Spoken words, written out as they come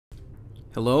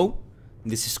Hello,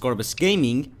 this is Corbus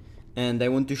Gaming, and I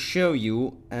want to show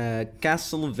you a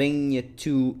Castlevania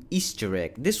 2 Easter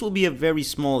egg. This will be a very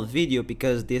small video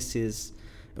because this is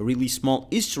a really small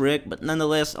Easter egg, but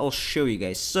nonetheless I'll show you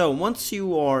guys. So once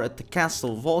you are at the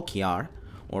Castle Volkiar,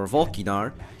 or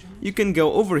Volkidar, you can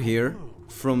go over here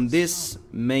from this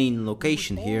main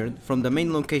location here,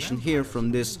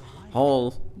 from this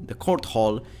hall, the court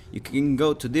hall. You can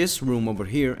go to this room over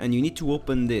here and you need to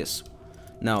open this.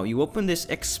 Now you open this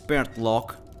expert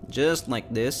lock just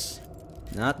like this,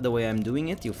 not the way I'm doing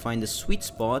it. You'll find a sweet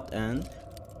spot and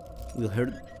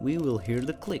we will hear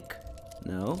the click.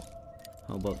 No,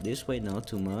 how about this way? No,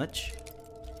 too much.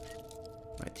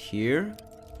 Right here.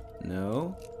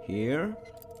 No, here.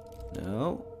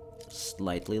 No,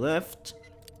 slightly left.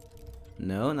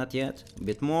 No, not yet. A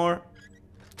bit more.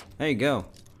 There you go.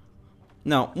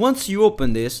 Now, once you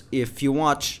open this, if you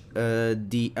watch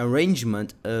the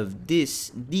arrangement of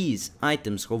these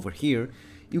items over here,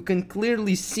 you can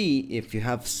clearly see, if you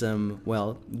have some,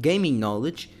 well, gaming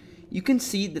knowledge, you can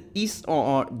see that these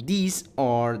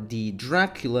are the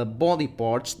Dracula body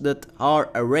parts that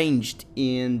are arranged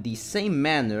in the same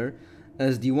manner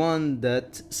as the one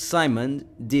that Simon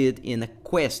did in a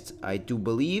quest, I do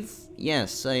believe.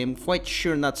 Yes, I am quite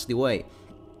sure that's the way.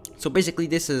 So basically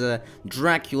this is a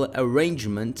Dracula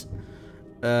arrangement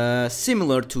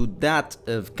similar to that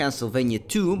of Castlevania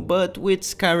 2, but with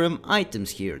Skyrim items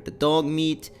here. The dog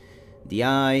meat, the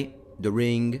eye, the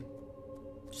ring.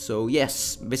 So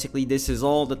yes, basically this is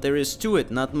all that there is to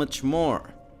it, not much more.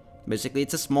 Basically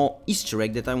it's a small Easter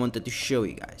egg that I wanted to show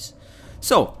you guys.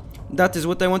 So that is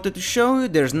what I wanted to show you.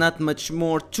 There's not much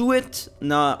more to it,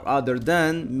 not other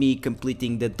than me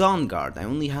completing the Dawn Guard. I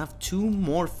only have 2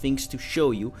 more things to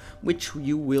show you, which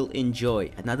you will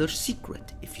enjoy. Another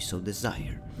secret, if you so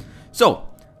desire. So,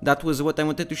 that was what I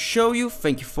wanted to show you.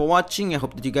 Thank you for watching. I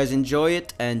hope that you guys enjoy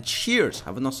it. And cheers.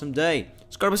 Have an awesome day.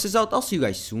 Scarbus is out. I'll see you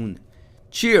guys soon.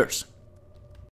 Cheers.